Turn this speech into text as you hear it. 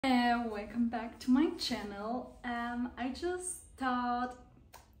Welcome back to my channel. I just thought,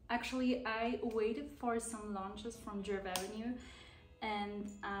 actually I waited for some launches from Djerf Avenue and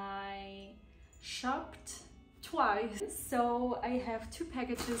I shopped twice. So I have two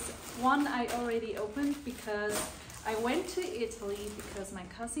packages. One I already opened because I went to Italy because my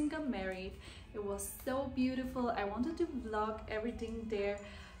cousin got married. It was so beautiful. I wanted to vlog everything there,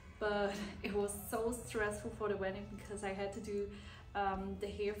 but it was so stressful for the wedding because I had to do the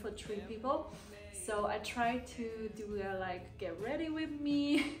hair for 3 people. So I tried to do a like get ready with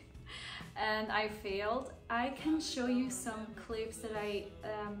me and I failed. I can show you some clips that I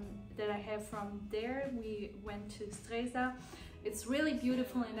have from there. We went to Stresa. It's really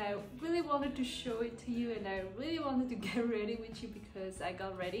beautiful and I really wanted to show it to you, and I really wanted to get ready with you because I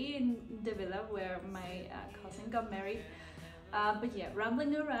got ready in the villa where my cousin got married. But yeah,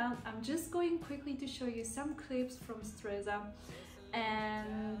 rambling around, I'm just going quickly to show you some clips from Stresa,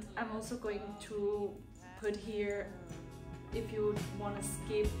 and I'm also going to put here, if you want to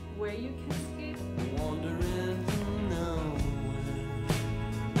skip, where you can skip. Wandering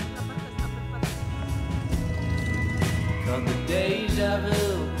from the deja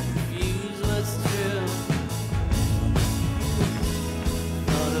vu, confused what's true.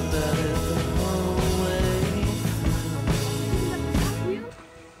 Thought about it the whole way through.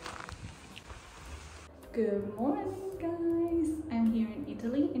 Good morning, guys. I'm here in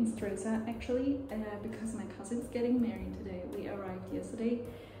Italy, in Stresa, actually, because my cousin's getting married today. We arrived yesterday.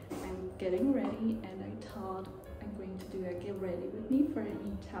 I'm getting ready, and I thought I'm going to do a get ready with me for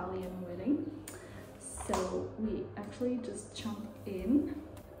an Italian wedding. So we actually just jumped in.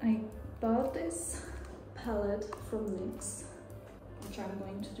 I bought this palette from NYX, which I'm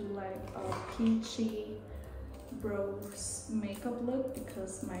going to do like a peachy rose makeup look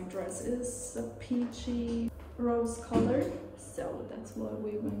because my dress is a peachy rose color. So that's what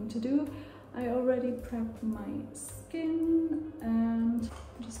we're going to do. I already prepped my skin and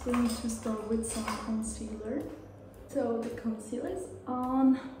I'm just going to start with some concealer. So the concealer is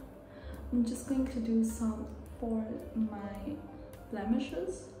on. I'm just going to do some for my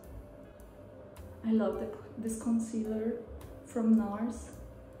blemishes. I love this concealer from NARS.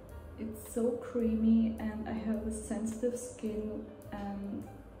 It's so creamy and I have a sensitive skin, and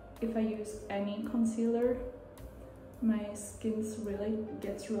if I use any concealer, my skin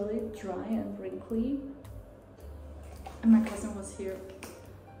gets really dry and wrinkly. And my cousin was here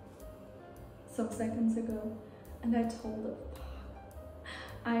some seconds ago and I told her,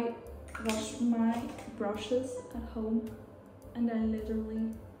 I washed my brushes at home and I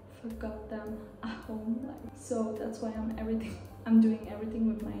literally forgot them at home. So that's why I'm doing everything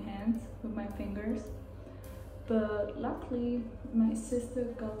with my hands, with my fingers. But luckily my sister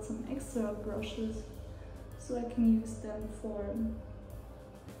got some extra brushes so I can use them for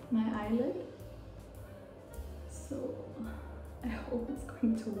my eyelid. So I hope it's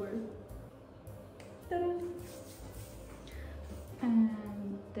going to work. Ta-da!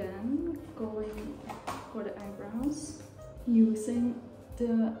 And then going for the eyebrows, using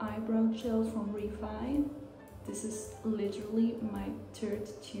the eyebrow gel from Refine. This is literally my 3rd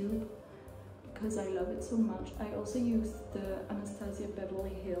tube because I love it so much. I also used the Anastasia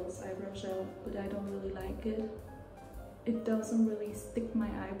Beverly Hills eyebrow gel, but I don't really like it. It doesn't really stick my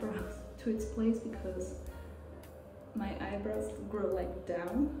eyebrows to its place because my eyebrows grow like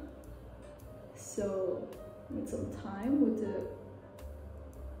down. So with some time, with the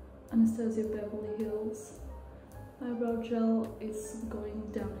Anastasia Beverly Hills eyebrow gel, it's going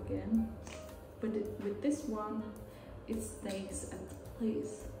down again, but with this one it stays at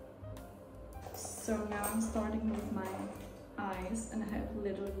place. So now I'm starting with my eyes and I have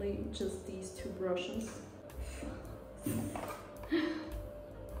literally just these 2 brushes.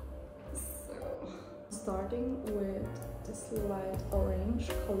 So starting with this light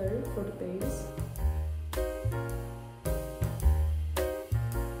orange color for the base.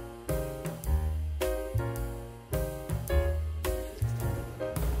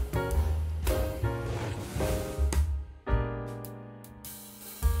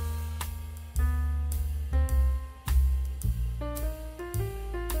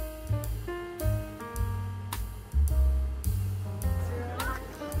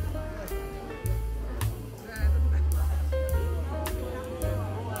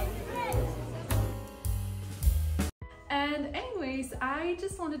 And anyways, I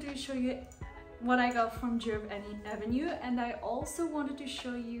just wanted to show you what I got from Djerf Avenue, and I also wanted to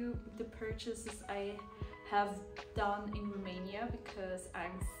show you the purchases I have done in Romania because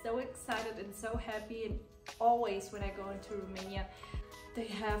I'm so excited and so happy, and always when I go into Romania they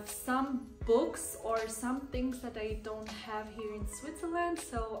have some books or some things that I don't have here in Switzerland,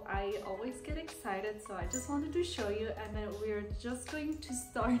 so I always get excited. So I just wanted to show you, and then we're just going to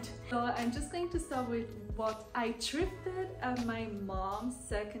start. So I'm just going to start with what I thrifted at my mom's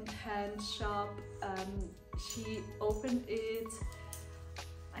second-hand shop. She opened it,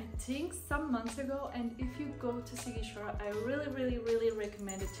 I think, some months ago, and if you go to Sigishura, I really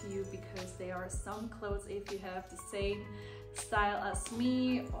recommend it to you, because there are some clothes, if you have the same style as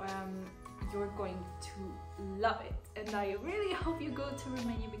me, you're going to love it. And I really hope you go to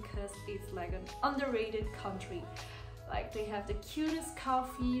Romania, because it's like an underrated country. Like, they have the cutest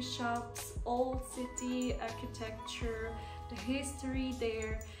coffee shops, old city architecture, the history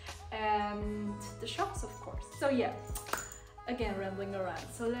there, and the shops, of course. So yeah, again, rambling around.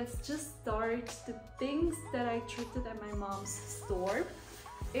 So let's just start. The things that I thrifted at my mom's store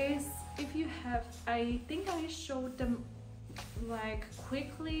is, if you have, I think I showed them like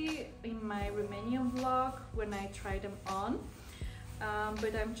quickly in my Romanian vlog when I tried them on,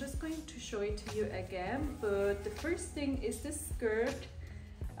 but I'm just going to show it to you again. But the first thing is this skirt,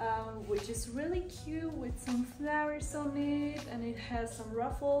 which is really cute with some flowers on it, and it has some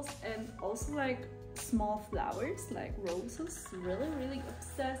ruffles and also like small flowers like roses. Really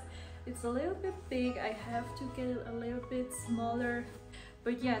obsessed. It's a little bit big, I have to get it a little bit smaller.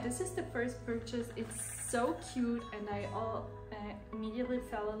 But yeah, this is the first purchase. It's so cute, and I immediately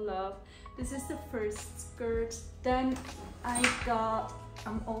fell in love. This is the first skirt. Then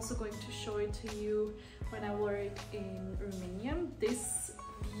I'm also going to show it to you when I wore it in Romania. This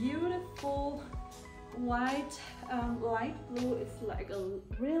beautiful white, light blue. It's like a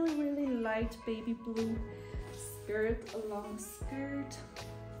really light baby blue skirt, a long skirt.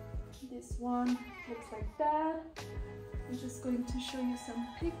 This one looks like that. I'm just going to show you some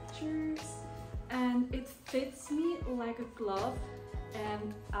pictures, and it fits me like a glove,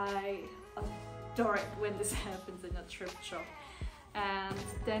 and I adore it when this happens in a thrift shop. And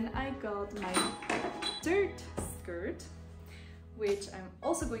then I got my third skirt, which I'm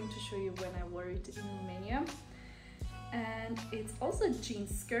also going to show you when I wore it in Romania. And it's also a jean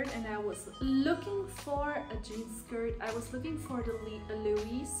skirt, and I was looking for a jean skirt. I was looking for the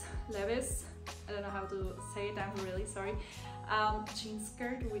Louis Levis, I don't know how to say it, I'm really sorry, jean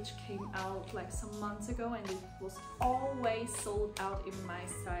skirt, which came out like some months ago, and it was always sold out in my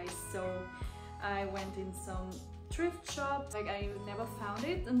size. So I went in some thrift shop, like I never found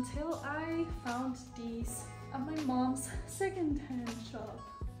it until I found these at my mom's second-hand shop.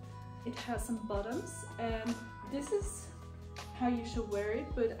 It has some buttons, and this is how you should wear it,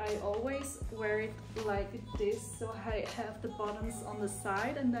 but I always wear it like this, so I have the buttons on the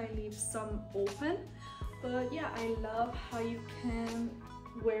side and I leave some open. But yeah, I love how you can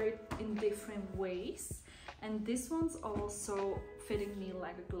wear it in different ways, and this one's also fitting me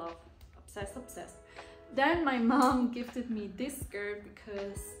like a glove. Obsessed. Then my mom gifted me this skirt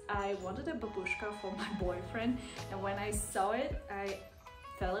because I wanted a babushka for my boyfriend, and when I saw it, I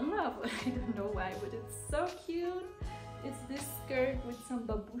fell in love. I don't know why, but it's so cute. It's this skirt with some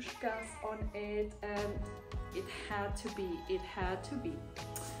babushkas on it, and it had to be.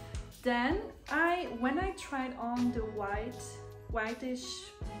 Then when I tried on the whitish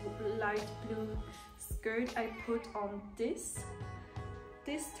light blue skirt, I put on this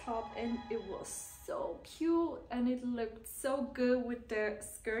top, and it was so cute and it looked so good with the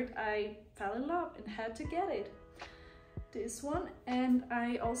skirt. I fell in love and had to get it. This one, and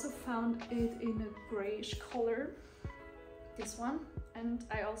I also found it in a grayish color, this one, and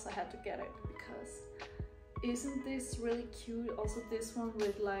I also had to get it because isn't this really cute? Also this one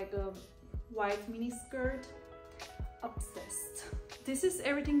with like a white mini skirt. Obsessed. This is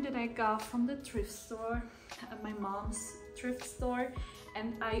everything that I got from the thrift store at my mom's thrift store,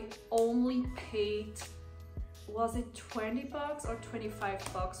 and I only paid, was it 20 bucks or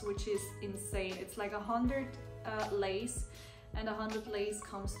 25 bucks, which is insane. It's like 100 lace, and 100 lace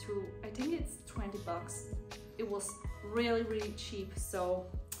comes to, I think it's 20 bucks. It was really cheap, so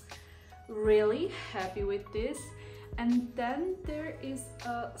really happy with this. And then there is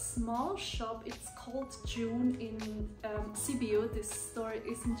a small shop, it's called June in Sibiu. This store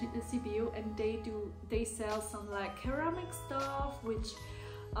is in Sibiu, and they sell some like ceramic stuff, which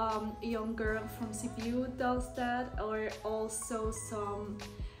a young girl from Sibiu does that, or also some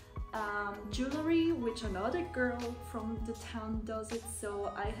jewelry, which another girl from the town does it. So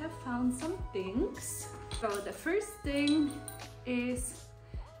I have found some things. So the first thing is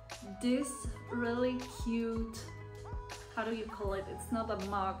this really cute, how do you call it? It's not a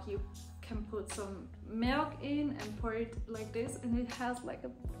mug. You can put some milk in and pour it like this, and it has like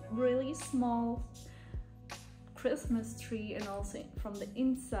a really small Christmas tree and also from the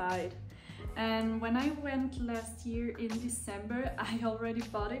inside. And when I went last year in December, I already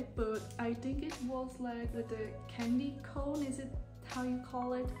bought it, but I think it was like with the candy cone, is it how you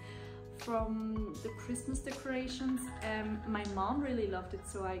call it, from the Christmas decorations. My mom really loved it,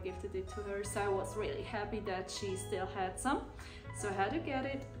 so I gifted it to her, so I was really happy that she still had some, so I had to get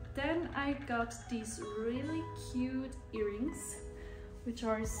it. Then I got these really cute earrings, which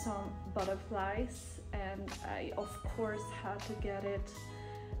are some butterflies, and I of course had to get it,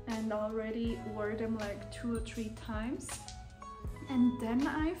 and already wore them like 2 or 3 times. And then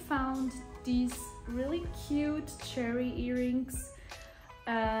I found these really cute cherry earrings,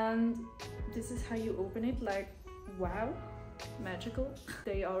 and this is how you open it, like wow, magical.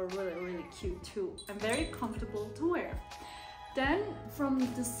 They are really cute too and very comfortable to wear. Then from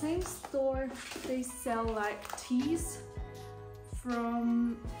the same store they sell like teas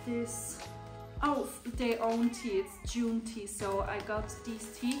from this, oh, they own tea, it's June tea, so I got these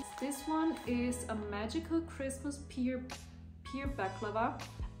teas. This one is a magical Christmas pear baklava,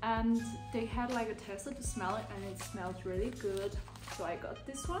 and they had like a tester to smell it, and it smelled really good, so I got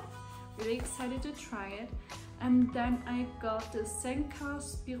this one. Really excited to try it. And then I got the Senka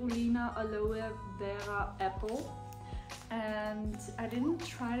Spirulina Aloe Vera Apple, and I didn't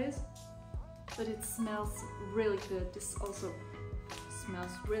try this, but it smells really good. This also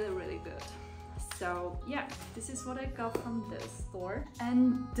smells really good. So yeah, this is what I got from this store.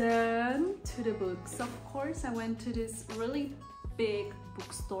 And then to the books, of course, I went to this really big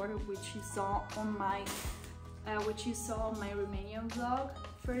bookstore, which you saw on my Romanian vlog.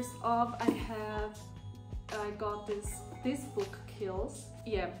 First off, I got this book Kills.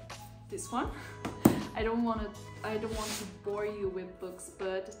 Yeah, this one. I don't want to bore you with books,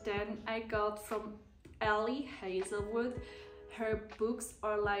 but then I got from Ellie Hazelwood. Her books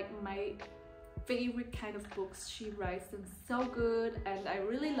are like my favorite kind of books. She writes them so good and I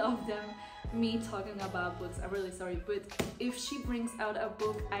really love them. Me talking about books, I'm really sorry, but if she brings out a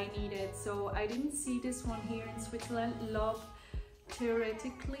book, I need it. So I didn't see this one here in Switzerland, Love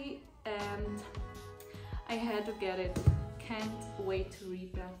Theoretically, and I had to get it. Can't wait to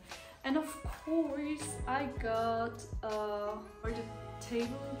read that. And of course I got or the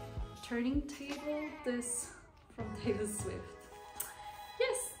turning table, this from Taylor Swift.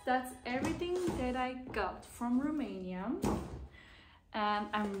 Yes, that's everything that I got from Romania, and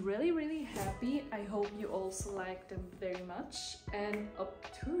I'm really happy. I hope you also like them very much. And up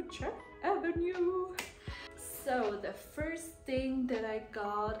to Djerf Avenue. So the first thing that I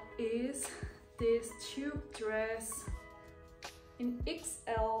got is this tube dress in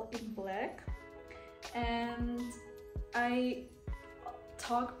XL in black, and I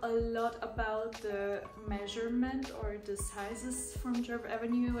talk a lot about the measurement or the sizes from Djerf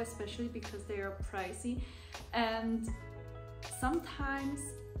Avenue, especially because they are pricey, and sometimes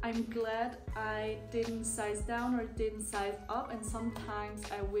I'm glad I didn't size down or didn't size up, and sometimes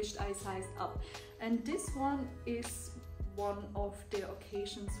I wished I sized up. And this one is one of the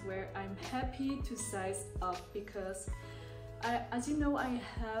occasions where I'm happy to size up, because as you know, I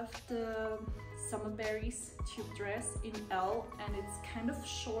have the Summerberries tube dress in L, and it's kind of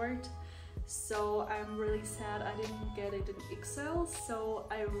short, so I'm really sad I didn't get it in XL. So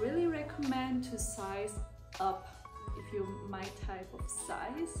I really recommend to size up if you're my type of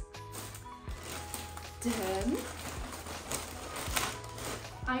size. Then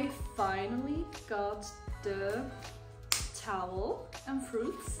I finally got the towel and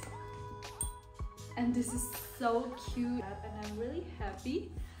fruits, and this is so cute, and I'm really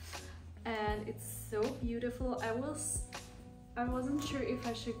happy, and it's so beautiful. I wasn't sure if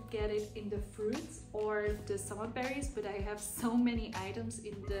I should get it in the fruits or the summer berries, but I have so many items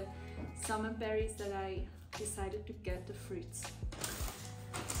in the summer berries that I decided to get the fruits.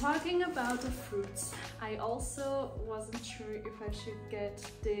 Talking about the fruits, I also wasn't sure if I should get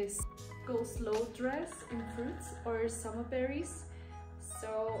this Go Slow dress in fruits or summer berries.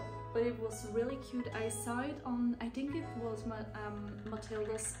 So, but it was really cute. I saw it on, I think it was my,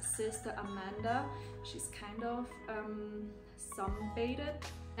 Matilda's sister Amanda. She's kind of sunbathed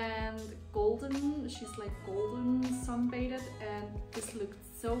and golden. She's like golden sunbathed, and this looked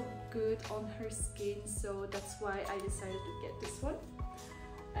so good on her skin. So that's why I decided to get this one.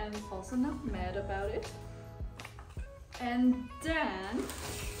 And also not mad about it. And then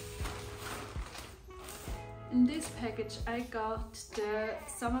in this package I got the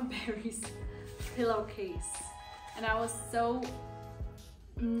Summer Berries pillowcase, and I was so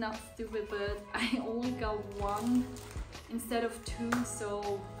not stupid, but I only got one instead of two,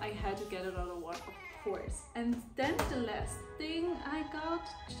 so I had to get another one, of course. And then the last thing I got,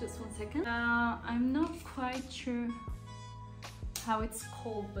 just one second. I'm not quite sure how it's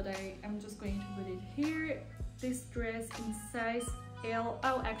called, but I'm just going to put it here. This dress in size L.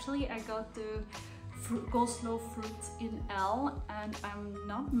 Oh, actually I got the Go Slow Fruits in L, and I'm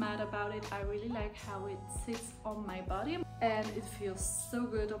not mad about it. I really like how it sits on my body and it feels so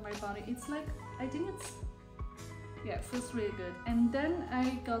good on my body. It's like, I think it's, yeah, it feels really good. And then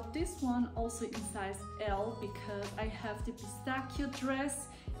I got this one also in size L because I have the pistachio dress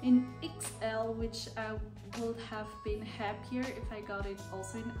in XL, which I would have been happier if I got it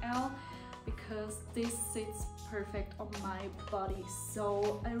also in L, because this sits perfect on my body.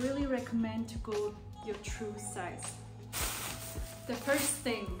 So I really recommend to go your true size. The first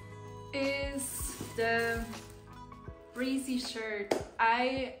thing is the breezy shirt.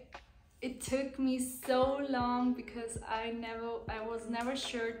 It took me so long because I was never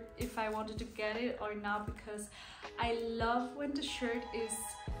sure if I wanted to get it or not, because I love when the shirt is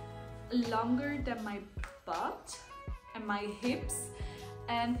longer than my butt and my hips,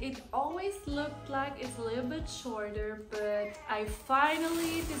 and it always looked like it's a little bit shorter, but I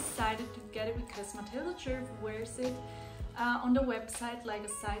finally decided to get it because Matilda Djerf wears it on the website like a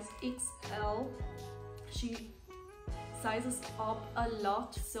size XL. She sizes up a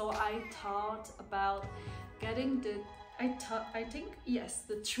lot, so I thought about getting the, I think, yes,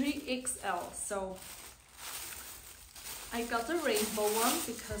 the 3XL. So I got the rainbow one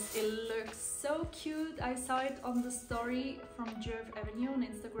because it looks so cute. I saw it on the story from Djerf Avenue on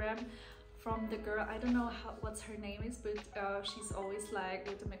Instagram from the girl, I don't know what's her name is, but she's always like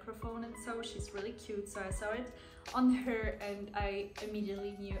with the microphone, and so she's really cute. So I saw it on her and I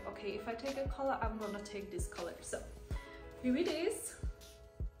immediately knew, okay, if I take a color, I'm gonna take this color. So here it is.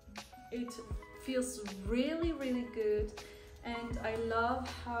 It feels really, really good, and I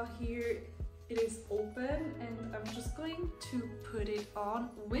love how here it is open, and I'm just going to put it on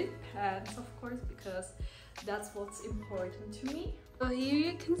with pants, of course, because that's what's important to me. So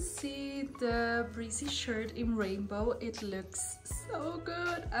here you can see the breezy shirt in rainbow. It looks so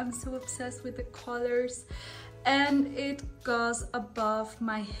good. I'm so obsessed with the colors, and it goes above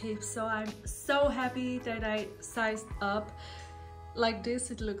my hips, so I'm so happy that I sized up. Like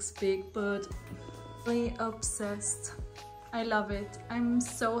this it looks big, but really obsessed. I love it. I'm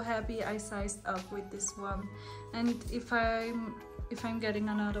so happy I sized up with this one, and if I'm getting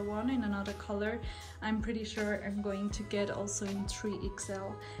another one in another color, I'm pretty sure I'm going to get also in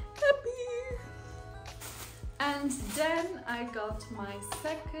 3XL. Happy! And then I got my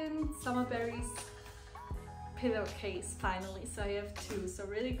second Summer Berries pillowcase finally, so I have two, so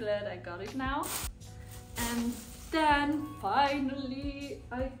really glad I got it now. And then finally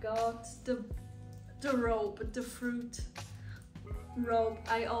I got the robe, the fruit robe.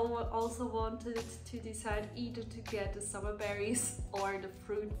 I also wanted to decide either to get the summer berries or the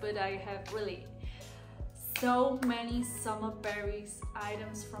fruit, but I have really so many summer berries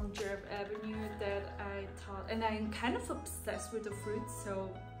items from Djerf Avenue that I thought, and I'm kind of obsessed with the fruit,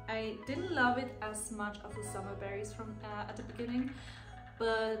 so I didn't love it as much of the summer berries from at the beginning,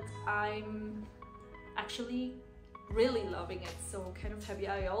 but I'm actually really loving it, so kind of happy.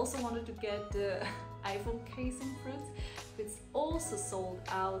 I also wanted to get the iPhone case in fruits, but it's also sold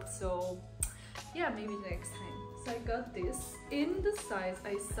out, so yeah, maybe next time. So I got this in the size,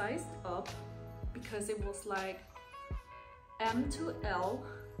 I sized up because it was like M to L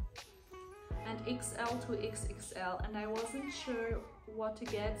and XL to XXL, and I wasn't sure what to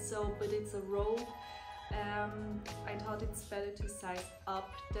get, so, but it's a robe. I thought it's better to size up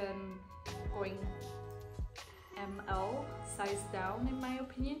than going ML size down, in my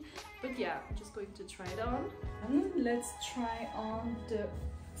opinion. But yeah, I'm just going to try it on. And let's try on the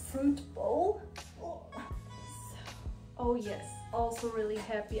fruit bowl. Oh yes, also really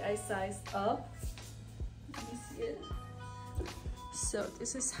happy I sized up. Let me see it. So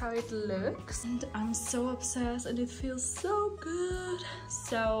this is how it looks, and I'm so obsessed, and it feels so good.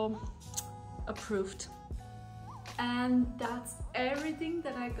 So approved. And that's everything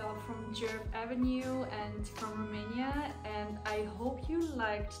that I got from Djerf Avenue and from Romania, and I hope you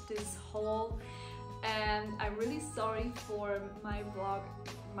liked this haul. And I'm really sorry for my vlog,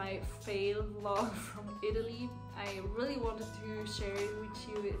 my fail vlog from Italy. I really wanted to share it with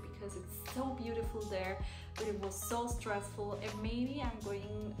you because it's so beautiful there, but it was so stressful, and maybe I'm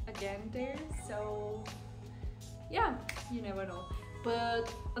going again there, so yeah, you never know.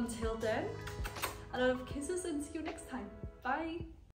 But until then, a lot of kisses and see you next time. Bye!